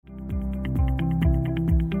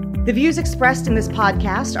The views expressed in this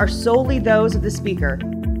podcast are solely those of the speaker.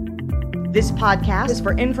 This podcast is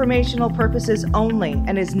for informational purposes only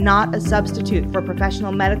and is not a substitute for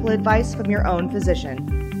professional medical advice from your own physician.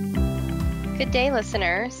 Good day,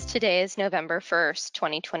 listeners. Today is November 1st,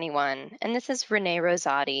 2021, and this is Renee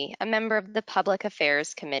Rosati, a member of the Public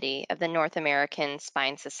Affairs Committee of the North American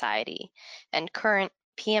Spine Society and current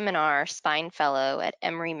PM&R Spine Fellow at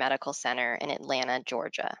Emory Medical Center in Atlanta,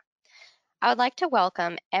 Georgia. I would like to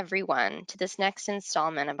welcome everyone to this next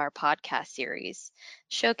installment of our podcast series,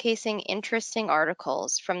 showcasing interesting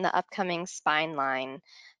articles from the upcoming Spine Line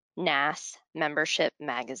NASS membership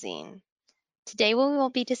magazine. Today we will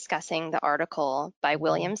be discussing the article by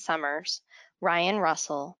William Summers, Ryan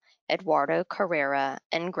Russell, Eduardo Carrera,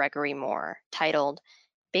 and Gregory Moore titled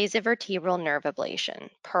Basivertebral Nerve Ablation,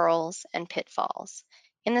 Pearls and Pitfalls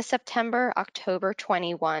in the September-October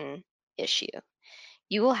 21 issue.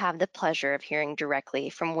 You will have the pleasure of hearing directly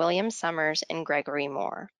from William Summers and Gregory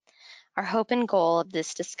Moore. Our hope and goal of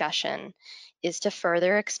this discussion is to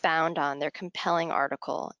further expound on their compelling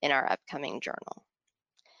article in our upcoming journal.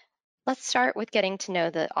 Let's start with getting to know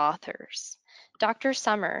the authors. Dr.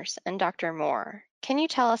 Summers and Dr. Moore, can you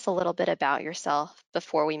tell us a little bit about yourself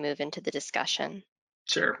before we move into the discussion?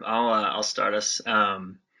 Sure, I'll start us. So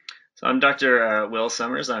I'm Dr. Will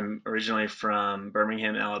Summers. I'm originally from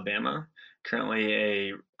Birmingham, Alabama.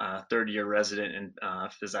 Currently a third-year resident in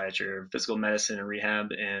physiatry, physical medicine and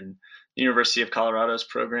rehab in the University of Colorado's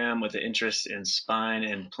program with an interest in spine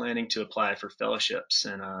and planning to apply for fellowships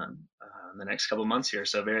in the next couple months here.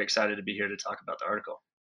 So very excited to be here to talk about the article.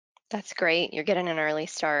 That's great. You're getting an early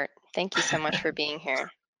start. Thank you so much for being here.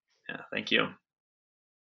 Yeah, thank you.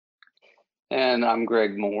 And I'm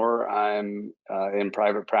Greg Moore. I'm in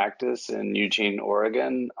private practice in Eugene,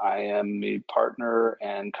 Oregon. I am a partner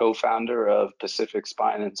and co-founder of Pacific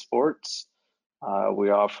Spine and Sports. We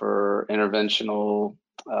offer interventional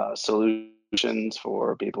solutions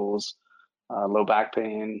for people's low back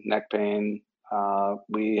pain, neck pain.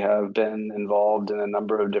 We have been involved in a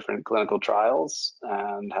number of different clinical trials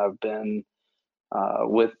and have been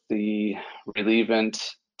with the Relievant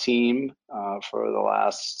team for the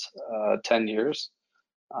last 10 years,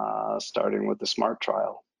 starting with the SMART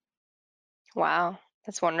trial. Wow,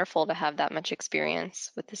 that's wonderful to have that much experience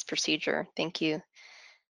with this procedure. Thank you.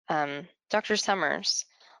 Dr. Summers,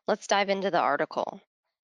 let's dive into the article.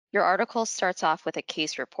 Your article starts off with a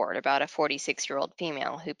case report about a 46-year-old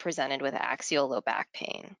female who presented with axial low back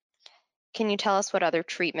pain. Can you tell us what other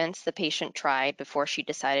treatments the patient tried before she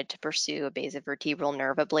decided to pursue a basivertebral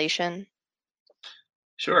nerve ablation?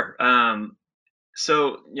 Sure.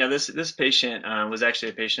 So yeah, this patient was actually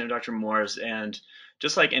a patient of Dr. Moore's, and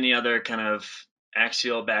just like any other kind of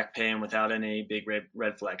axial back pain without any big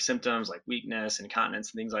red flag symptoms like weakness,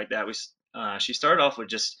 incontinence, and things like that, she started off with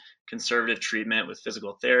just conservative treatment with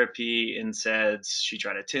physical therapy, NSAIDs. She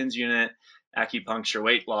tried a TENS unit, acupuncture,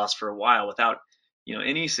 weight loss for a while without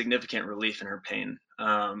any significant relief in her pain.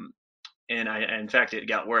 And in fact, it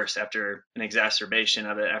got worse after an exacerbation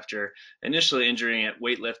of it, after initially injuring it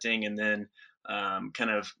weightlifting and then kind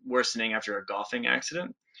of worsening after a golfing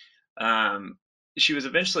accident. She was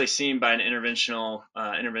eventually seen by an interventional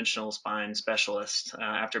spine specialist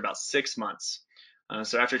after about 6 months.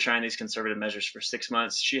 So after trying these conservative measures for 6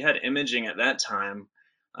 months, she had imaging at that time,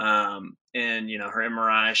 and her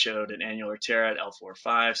MRI showed an annular tear at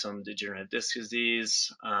L4-5, some degenerative disc disease,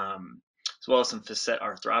 as well as some facet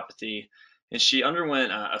arthropathy. And she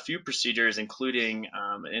underwent a few procedures, including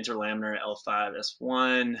an interlaminar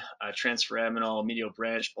L5-S1, transforaminal medial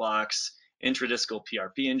branch blocks, intradiscal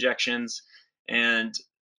PRP injections, and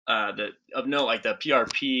of note, like the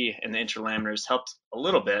PRP and the interlaminars helped a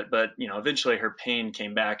little bit, but eventually her pain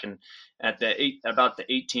came back, and at about the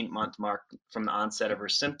 18-month mark from the onset of her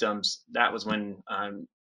symptoms, that was when her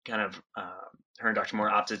and Dr. Moore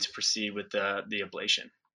opted to proceed with the ablation.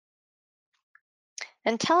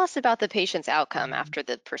 And tell us about the patient's outcome after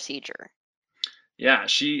the procedure. Yeah,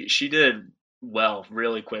 she did well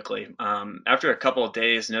really quickly. After a couple of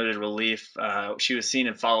days, noted relief. She was seen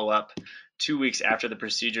in follow-up 2 weeks after the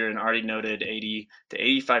procedure and already noted 80 to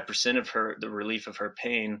 85% of the relief of her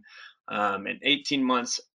pain. And 18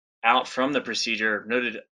 months out from the procedure,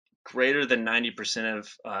 noted greater than 90%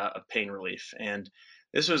 of pain relief. And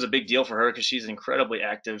this was a big deal for her because she's incredibly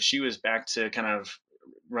active. She was back to kind of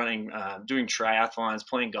running, doing triathlons,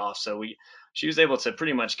 playing golf. So she was able to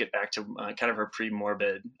pretty much get back to kind of her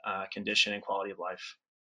pre-morbid condition and quality of life.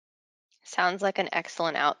 Sounds like an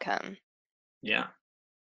excellent outcome. Yeah.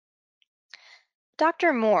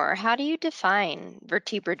 Dr. Moore, how do you define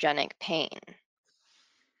vertebrogenic pain?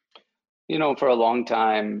 For a long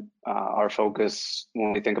time, our focus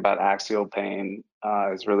when we think about axial pain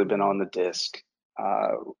has really been on the disc.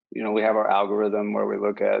 We have our algorithm where we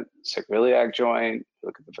look at sacroiliac joint,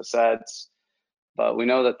 look at the facets, but we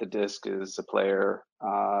know that the disc is a player,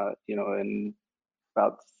 in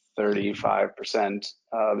about 35%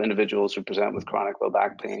 of individuals who present with chronic low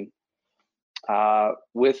back pain.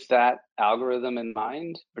 With that algorithm in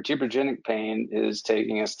mind, vertebrogenic pain is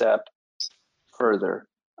taking a step further.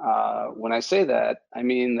 When I say that, I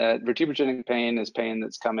mean that vertebrogenic pain is pain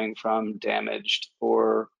that's coming from damaged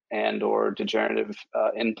or degenerative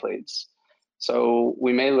end plates. So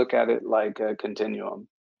we may look at it like a continuum.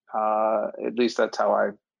 At least that's how I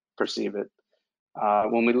perceive it.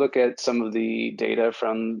 When we look at some of the data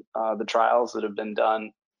from the trials that have been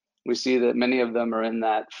done, we see that many of them are in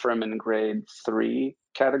that Furman grade 3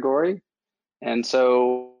 category. And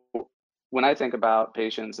so when I think about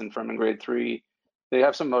patients in Furman grade 3, they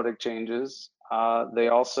have some modic changes. They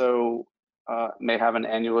also may have an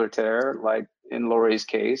annular tear, like in Lori's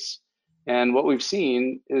case. And what we've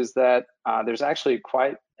seen is that there's actually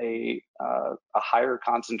quite a higher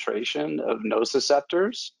concentration of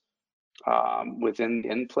nociceptors within the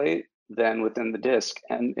end plate than within the disc.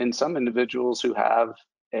 And in some individuals who have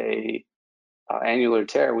a annular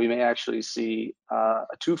tear, we may actually see a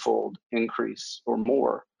twofold increase or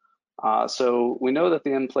more. So we know that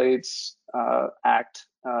the end plates act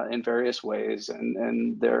in various ways,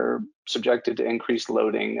 and they're subjected to increased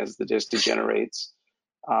loading as the disc degenerates.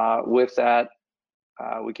 With that,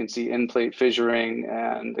 we can see end plate fissuring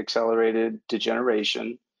and accelerated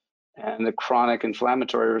degeneration, and the chronic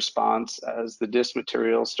inflammatory response as the disc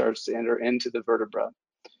material starts to enter into the vertebra.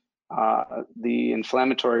 The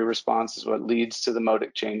inflammatory response is what leads to the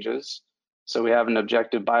modic changes. So we have an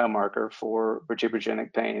objective biomarker for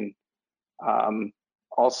vertebrogenic pain.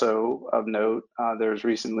 Also of note, there's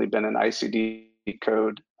recently been an ICD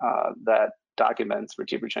code that documents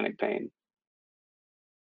vertebrogenic pain.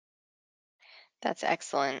 That's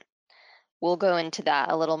excellent. We'll go into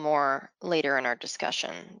that a little more later in our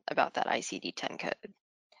discussion about that ICD-10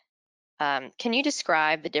 code. Can you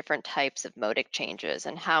describe the different types of modic changes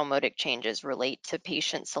and how modic changes relate to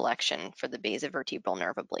patient selection for the basivertebral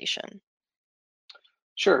nerve ablation?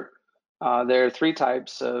 Sure. There are 3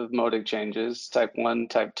 types of modic changes: type 1,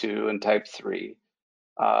 type 2, and type 3.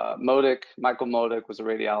 Michael Modic was a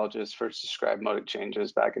radiologist, first described modic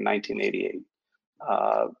changes back in 1988.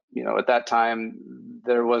 At that time,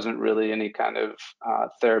 there wasn't really any kind of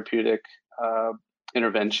therapeutic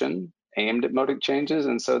intervention aimed at modic changes,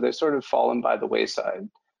 and so they've sort of fallen by the wayside.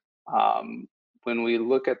 When we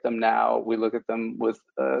look at them now, we look at them with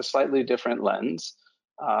a slightly different lens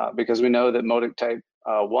because we know that modic type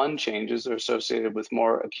 1 changes are associated with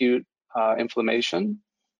more acute inflammation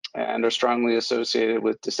and are strongly associated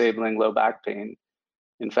with disabling low back pain.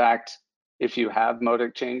 In fact, if you have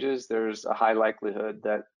modic changes, there's a high likelihood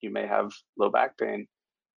that you may have low back pain.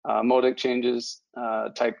 Modic changes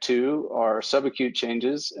type 2 are subacute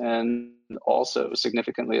changes and also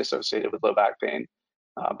significantly associated with low back pain.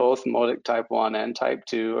 Both modic type 1 and type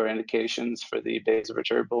 2 are indications for the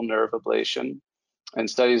basivertebral nerve ablation. And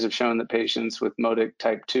studies have shown that patients with modic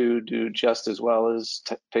type 2 do just as well as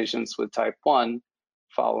patients with type 1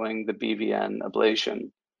 following the BVN ablation.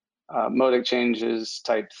 Modic changes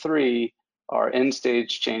type 3 are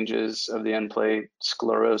end-stage changes of the end plate,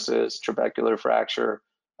 sclerosis, trabecular fracture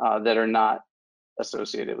that are not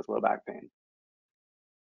associated with low back pain.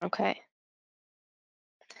 Okay.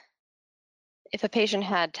 If a patient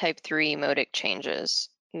had type 3 modic changes,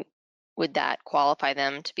 would that qualify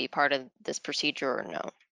them to be part of this procedure or no?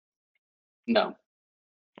 No.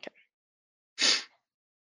 Okay.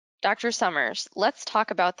 Dr. Summers, let's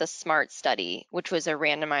talk about the SMART study, which was a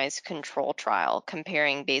randomized control trial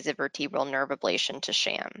comparing basivertebral nerve ablation to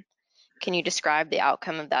sham. Can you describe the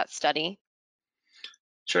outcome of that study?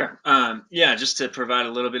 Sure. Just to provide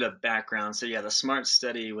a little bit of background. So the SMART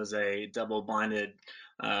study was a double-blinded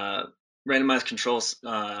randomized control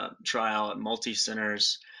trial at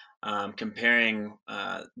multi-centers comparing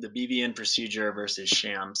the BVN procedure versus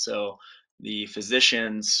sham. So the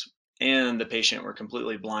physicians and the patient were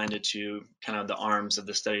completely blinded to kind of the arms of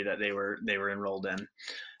the study that they were enrolled in.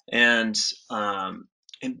 And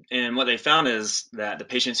what they found is that the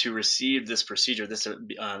patients who received this procedure,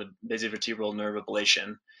 the basivertebral nerve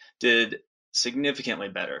ablation, did significantly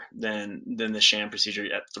better than the sham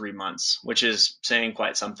procedure at 3 months, which is saying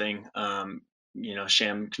quite something.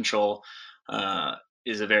 Sham control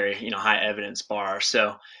is a very high evidence bar.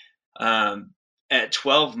 So at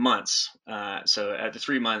 12 months, so at the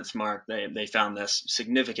 3 month mark, they found this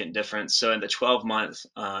significant difference. So in the 12-month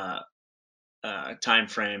time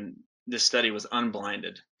frame, this study was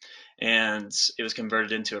unblinded, and it was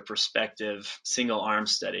converted into a prospective single-arm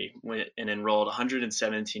study and enrolled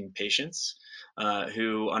 117 patients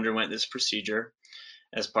who underwent this procedure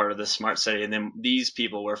as part of the SMART study. And then these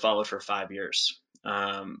people were followed for 5 years.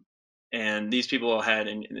 And these people had,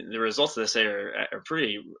 and the results of this study are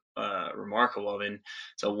pretty remarkable. I mean,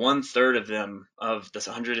 so 1/3 of them, of this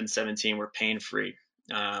 117, were pain-free.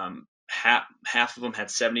 Half of them had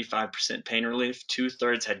 75% pain relief.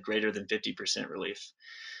 2/3 had greater than 50% relief.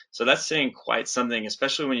 So that's saying quite something,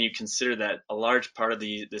 especially when you consider that a large part of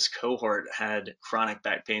this cohort had chronic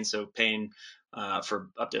back pain, so pain for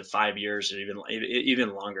up to 5 years or even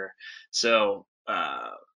longer. So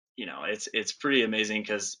it's pretty amazing,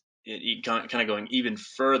 because it kind of going even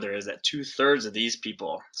further is that 2/3 of these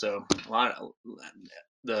people, so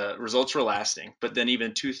the results were lasting, but then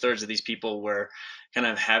even 2/3 of these people were kind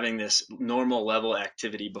of having this normal level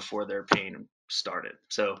activity before their pain started.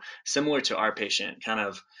 So similar to our patient, kind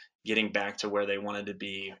of getting back to where they wanted to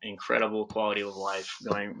be, incredible quality of life,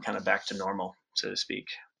 going kind of back to normal, so to speak.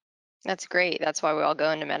 That's great. That's why we all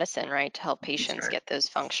go into medicine, right? To help That's patients right. get those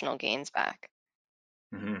functional gains back.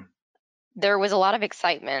 Mm-hmm. There was a lot of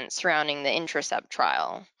excitement surrounding the Intercept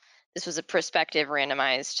trial. This was a prospective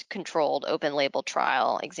randomized controlled open label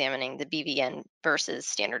trial examining the BVN versus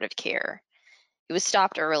standard of care. It was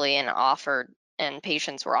stopped early and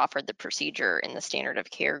patients were offered the procedure in the standard of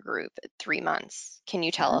care group at 3 months. Can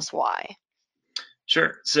you tell Mm-hmm. us why?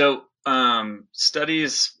 Sure. So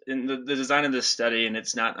studies in the design of this study, and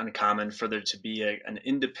it's not uncommon for there to be an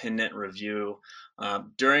independent review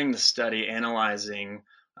during the study analyzing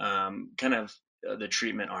kind of the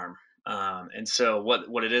treatment arm. And so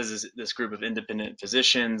what it is this group of independent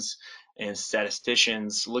physicians and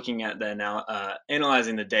statisticians looking at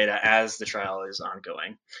analyzing the data as the trial is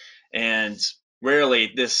ongoing. And rarely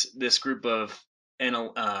this group of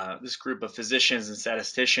physicians and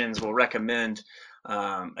statisticians will recommend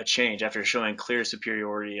a change after showing clear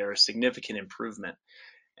superiority or significant improvement.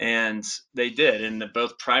 And they did in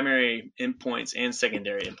both primary endpoints and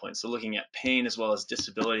secondary endpoints, so looking at pain as well as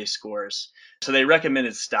disability scores. So they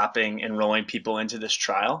recommended stopping enrolling people into this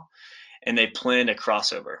trial, and they planned a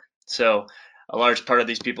crossover. So a large part of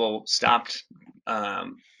these people stopped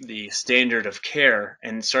the standard of care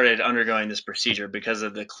and started undergoing this procedure because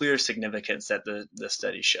of the clear significance that the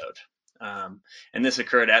study showed. And this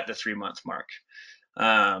occurred at the 3-month mark.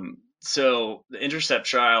 So the Intercept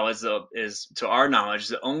trial is, to our knowledge,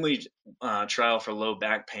 the only trial for low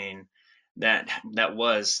back pain that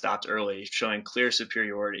was stopped early, showing clear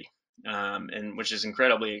superiority, and which is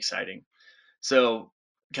incredibly exciting. So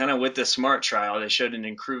kind of with the SMART trial, they showed an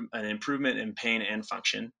improvement in pain and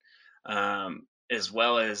function, as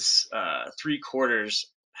well as 3/4,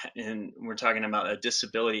 and we're talking about a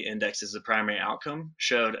disability index as the primary outcome,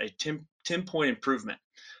 showed a 10-point improvement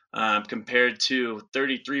compared to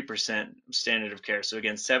 33% standard of care. So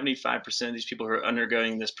again, 75% of these people who are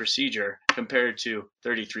undergoing this procedure compared to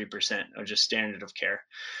 33% of just standard of care.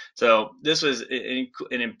 So this was,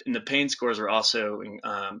 and the pain scores were also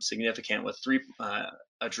significant, with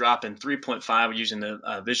a drop in 3.5 using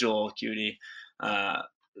the visual acuity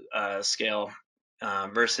scale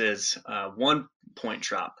versus 1-point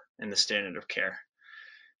drop in the standard of care.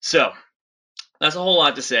 So that's a whole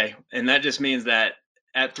lot to say, and that just means that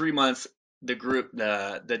at 3 months,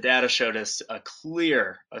 the data showed us a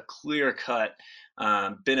clear cut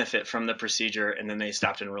benefit from the procedure, and then they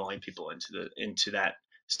stopped enrolling people into that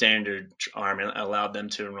standard arm and allowed them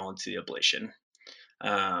to enroll into the ablation.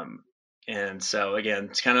 And so again,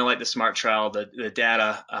 it's kind of like the SMART trial. The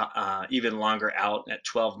data even longer out at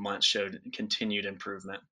 12 months showed continued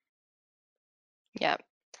improvement. Yep.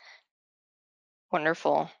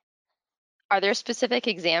 Wonderful. Are there specific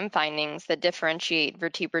exam findings that differentiate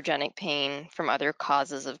vertebrogenic pain from other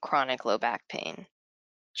causes of chronic low back pain?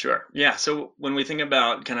 Sure. Yeah. So when we think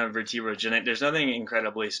about kind of vertebrogenic, there's nothing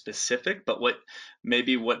incredibly specific, but what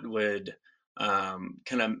would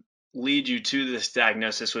kind of lead you to this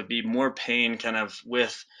diagnosis would be more pain kind of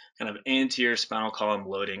with kind of anterior spinal column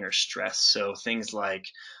loading or stress. So things like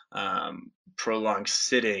prolonged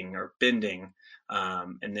sitting or bending,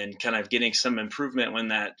 and then kind of getting some improvement when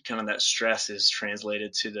that stress is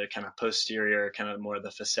translated to the kind of posterior, kind of more of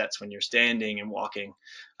the facets when you're standing and walking.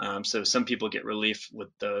 So some people get relief with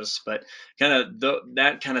those, but kind of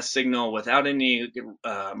that kind of signal without any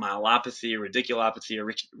myelopathy, radiculopathy,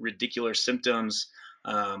 or radicular symptoms,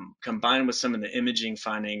 combined with some of the imaging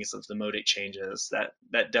findings of the modic changes, that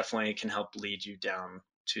definitely can help lead you down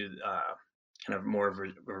to kind of more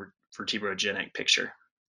vertebrogenic picture.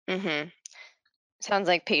 Mm-hmm. Sounds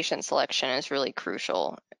like patient selection is really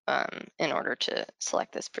crucial in order to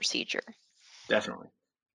select this procedure. Definitely.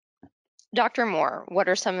 Dr. Moore, what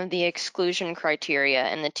are some of the exclusion criteria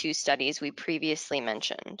in the 2 studies we previously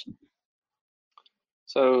mentioned?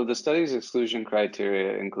 So the study's exclusion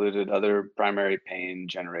criteria included other primary pain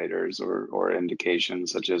generators or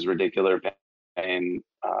indications such as radicular pain,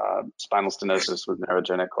 spinal stenosis with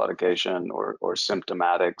neurogenic claudication, or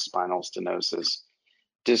symptomatic spinal stenosis,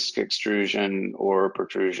 disc extrusion or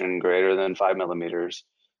protrusion greater than 5 millimeters,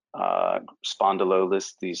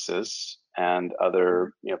 spondylolisthesis, and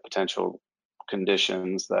other potential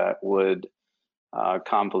conditions that would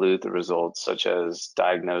convolute the results, such as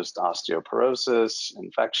diagnosed osteoporosis,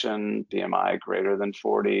 infection, BMI greater than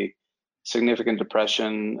 40, significant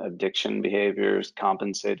depression, addiction behaviors,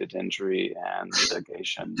 compensated injury, and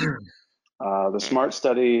litigation. The SMART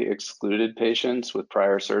study excluded patients with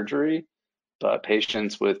prior surgery, but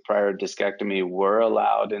patients with prior discectomy were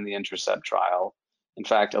allowed in the Intercept trial. In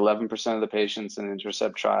fact, 11% of the patients in the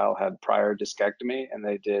Intercept trial had prior discectomy, and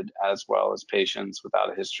they did as well as patients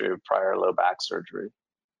without a history of prior low back surgery.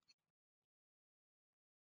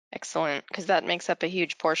 Excellent, because that makes up a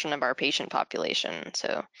huge portion of our patient population.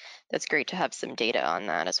 So that's great to have some data on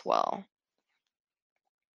that as well.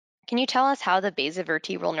 Can you tell us how the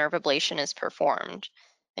basivertebral nerve ablation is performed?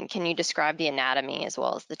 And can you describe the anatomy as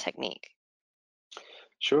well as the technique?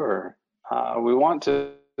 Sure. We want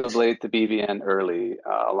to ablate the BVN early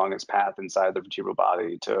along its path inside the vertebral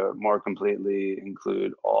body to more completely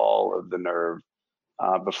include all of the nerve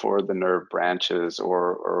before the nerve branches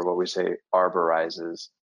or what we say arborizes.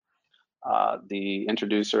 The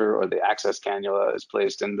introducer or the access cannula is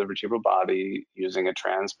placed in the vertebral body using a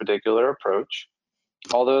transpedicular approach.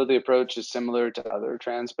 Although the approach is similar to other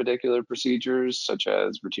transpedicular procedures, such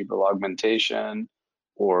as vertebral augmentation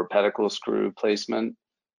or pedicle screw placement,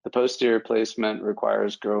 the posterior placement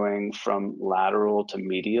requires going from lateral to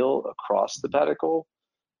medial across the pedicle.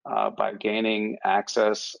 By gaining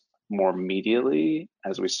access more medially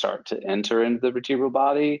as we start to enter into the vertebral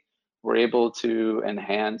body, we're able to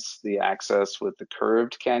enhance the access with the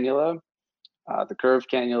curved cannula. The curved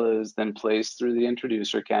cannula is then placed through the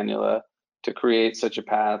introducer cannula to create such a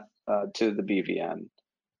path to the BVN.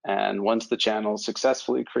 And once the channel is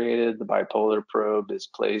successfully created, the bipolar probe is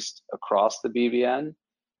placed across the BVN,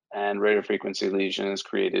 and radiofrequency lesion is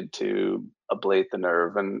created to ablate the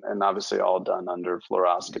nerve, and obviously all done under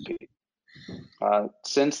fluoroscopy.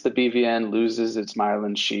 Since the BVN loses its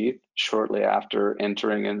myelin sheath shortly after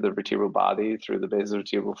entering into the vertebral body through the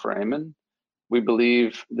basivertebral foramen, we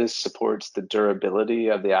believe this supports the durability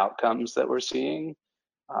of the outcomes that we're seeing.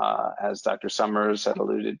 As Dr. Summers had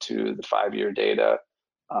alluded to, the 5-year data,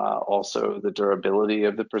 also the durability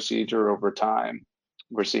of the procedure over time.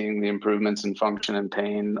 We're seeing the improvements in function and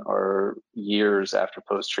pain are years after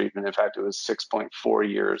post-treatment. In fact, it was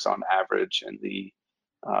 6.4 years on average in the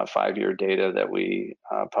 5-year data that we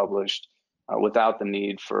published without the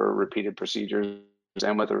need for repeated procedures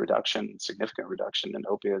and with a significant reduction in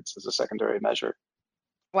opiates as a secondary measure.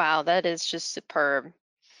 Wow, that is just superb.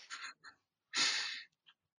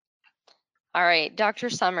 All right, Dr.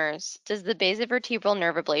 Summers, does the basivertebral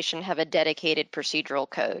nerve ablation have a dedicated procedural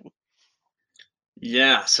code?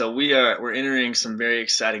 Yeah, so we're entering some very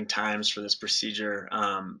exciting times for this procedure.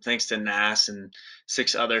 Thanks to NASS and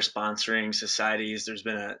 6 other sponsoring societies,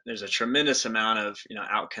 there's a tremendous amount of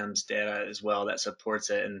outcomes data as well that supports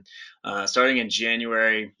it. And starting in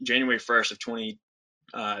January 1st of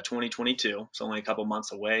 2022, so only a couple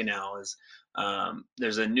months away now, is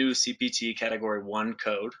there's a new CPT Category 1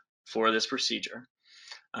 code for this procedure.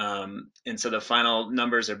 And so the final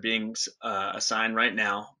numbers are being assigned right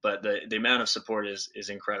now, but the amount of support is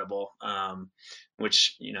incredible,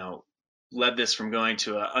 which led this from going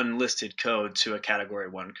to an unlisted code to a Category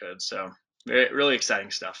 1 code. So really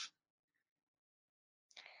exciting stuff.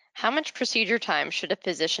 How much procedure time should a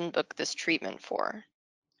physician book this treatment for?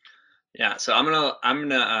 Yeah, so I'm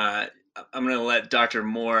gonna let Dr.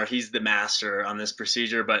 Moore. He's the master on this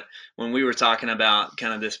procedure. But when we were talking about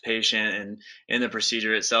kind of this patient and in the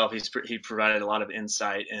procedure itself, he provided a lot of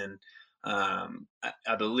insight, and I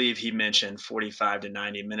believe he mentioned 45 to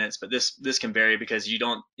 90 minutes. But this can vary because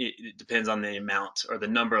it depends on the amount or the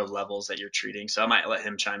number of levels that you're treating. So I might let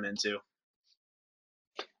him chime in too.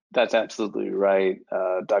 That's absolutely right,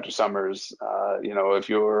 Dr. Summers. If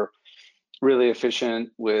you're really efficient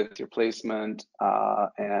with your placement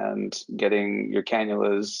and getting your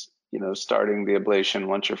cannulas, starting the ablation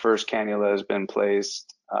once your first cannula has been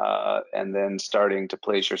placed, and then starting to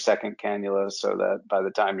place your second cannula so that by the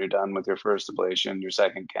time you're done with your first ablation, your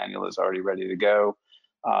second cannula is already ready to go.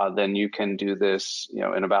 Then you can do this,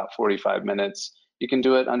 in about 45 minutes. You can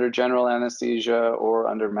do it under general anesthesia or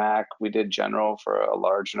under MAC. We did general for a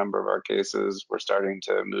large number of our cases. We're starting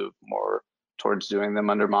to move more towards doing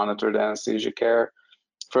them under monitored anesthesia care.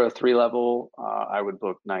 For a 3-level, I would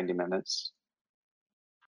book 90 minutes.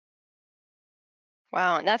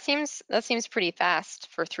 Wow, and that seems pretty fast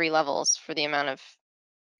for 3 levels for the amount of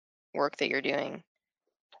work that you're doing.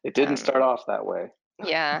 It didn't start off that way.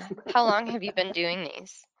 Yeah. How long have you been doing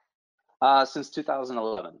these? Since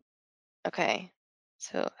 2011. Okay,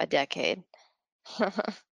 so a decade.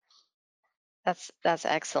 That's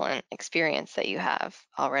excellent experience that you have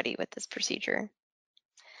already with this procedure.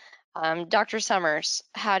 Dr. Summers,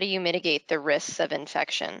 how do you mitigate the risks of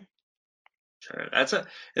infection? Sure.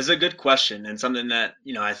 It's a good question, and something that,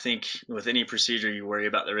 I think with any procedure you worry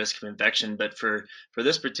about the risk of infection, but for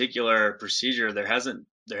this particular procedure, there haven't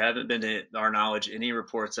been, to our knowledge, any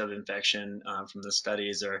reports of infection from the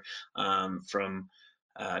studies or from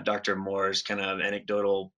Dr. Moore's kind of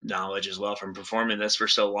anecdotal knowledge as well from performing this for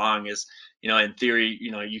so long. Is, in theory,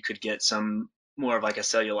 you could get some more of like a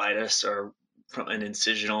cellulitis or from an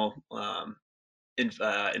incisional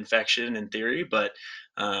infection in theory, but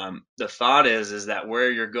the thought is that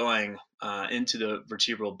where you're going into the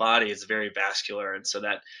vertebral body is very vascular, and so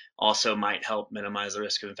that also might help minimize the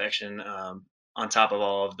risk of infection, on top of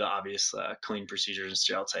all of the obvious clean procedures and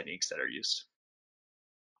sterile techniques that are used.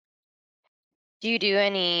 Do you do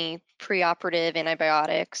any preoperative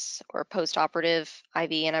antibiotics or postoperative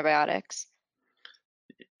IV antibiotics?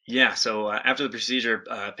 Yeah, so after the procedure,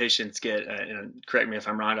 patients get, and correct me if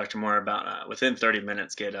I'm wrong, Dr. Moore, about within 30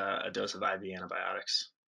 minutes get a dose of IV antibiotics.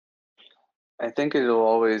 I think it'll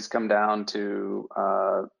always come down to,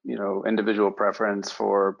 individual preference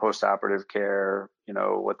for postoperative care,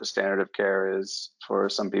 what the standard of care is for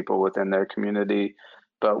some people within their community.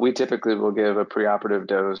 But we typically will give a preoperative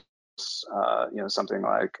dose, something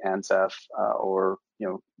like Ancef or,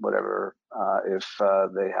 whatever, if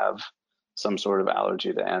they have some sort of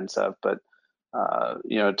allergy to Ancef. But,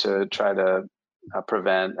 to try to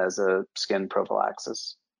prevent as a skin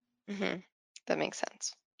prophylaxis. Mm-hmm. That makes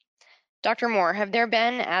sense. Dr. Moore, have there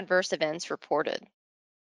been adverse events reported?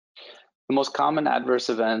 The most common adverse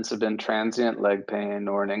events have been transient leg pain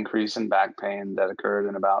or an increase in back pain that occurred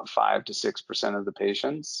in about 5 to 6% of the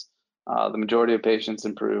patients. The majority of patients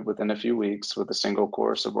improve within a few weeks with a single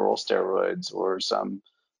course of oral steroids or some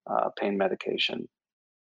pain medication.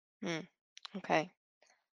 Okay,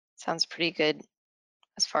 sounds pretty good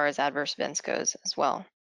as far as adverse events goes as well.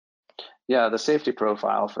 Yeah, the safety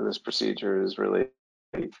profile for this procedure is really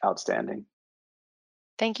outstanding.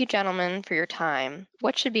 Thank you, gentlemen, for your time.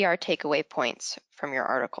 What should be our takeaway points from your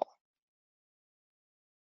article?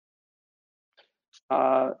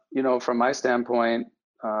 From my standpoint,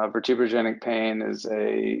 vertebrogenic pain is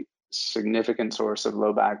a significant source of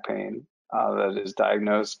low back pain that is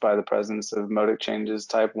diagnosed by the presence of modic changes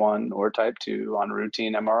type 1 or type 2 on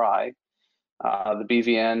routine MRI. The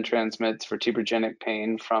BVN transmits vertebrogenic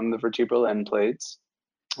pain from the vertebral end plates.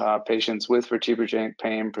 Patients with vertebrogenic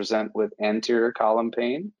pain present with anterior column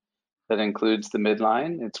pain that includes the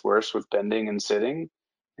midline. It's worse with bending and sitting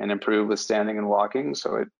and improved with standing and walking.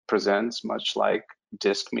 So it presents much like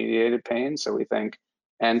disc-mediated pain. So we think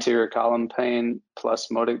anterior column pain plus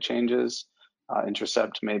modic changes,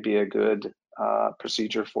 Intercept may be a good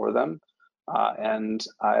procedure for them. And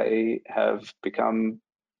I have become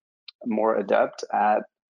more adept at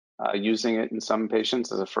using it in some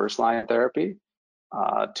patients as a first-line therapy.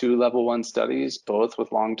 2 level 1 studies, both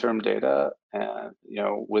with long-term data, and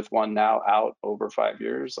with one now out over 5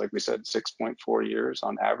 years, like we said, 6.4 years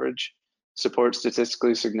on average, support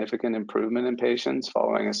statistically significant improvement in patients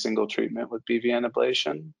following a single treatment with BVN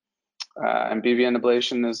ablation. And BVN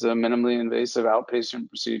ablation is a minimally invasive outpatient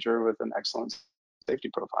procedure with an excellent safety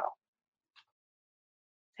profile.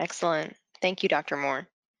 Excellent. Thank you, Dr. Moore.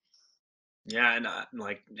 Yeah, and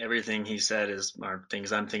like everything he said are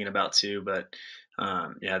things I'm thinking about too. But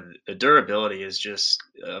yeah, the durability is just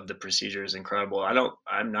of the procedure is incredible.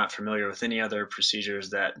 I'm not familiar with any other procedures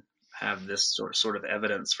that have this sort of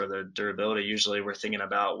evidence for the durability. Usually, we're thinking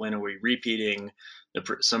about when are we repeating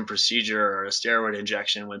some procedure or a steroid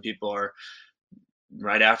injection when people are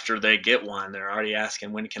right after they get one, they're already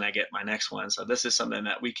asking when can I get my next one. So this is something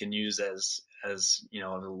that we can use as a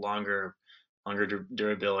longer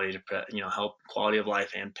durability to help quality of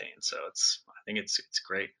life and pain. So I think it's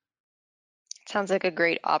great. Sounds like a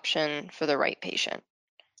great option for the right patient.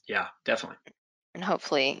 Yeah, definitely. And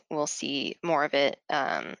hopefully we'll see more of it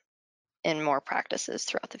in more practices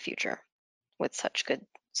throughout the future with such good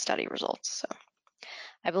study results. So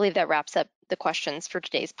I believe that wraps up the questions for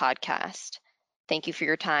today's podcast. Thank you for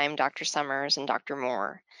your time, Dr. Summers and Dr.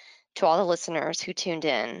 Moore. To all the listeners who tuned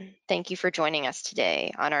in, thank you for joining us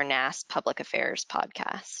today on our NAST Public Affairs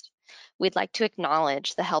podcast. We'd like to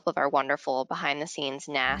acknowledge the help of our wonderful behind-the-scenes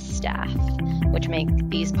NAST staff, which make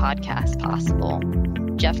these podcasts possible.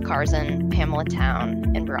 Jeff Carzan, Pamela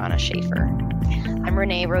Town, and Brianna Schaefer. I'm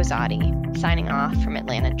Renee Rosati, signing off from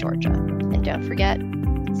Atlanta, Georgia. And don't forget,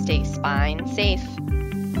 stay spine safe.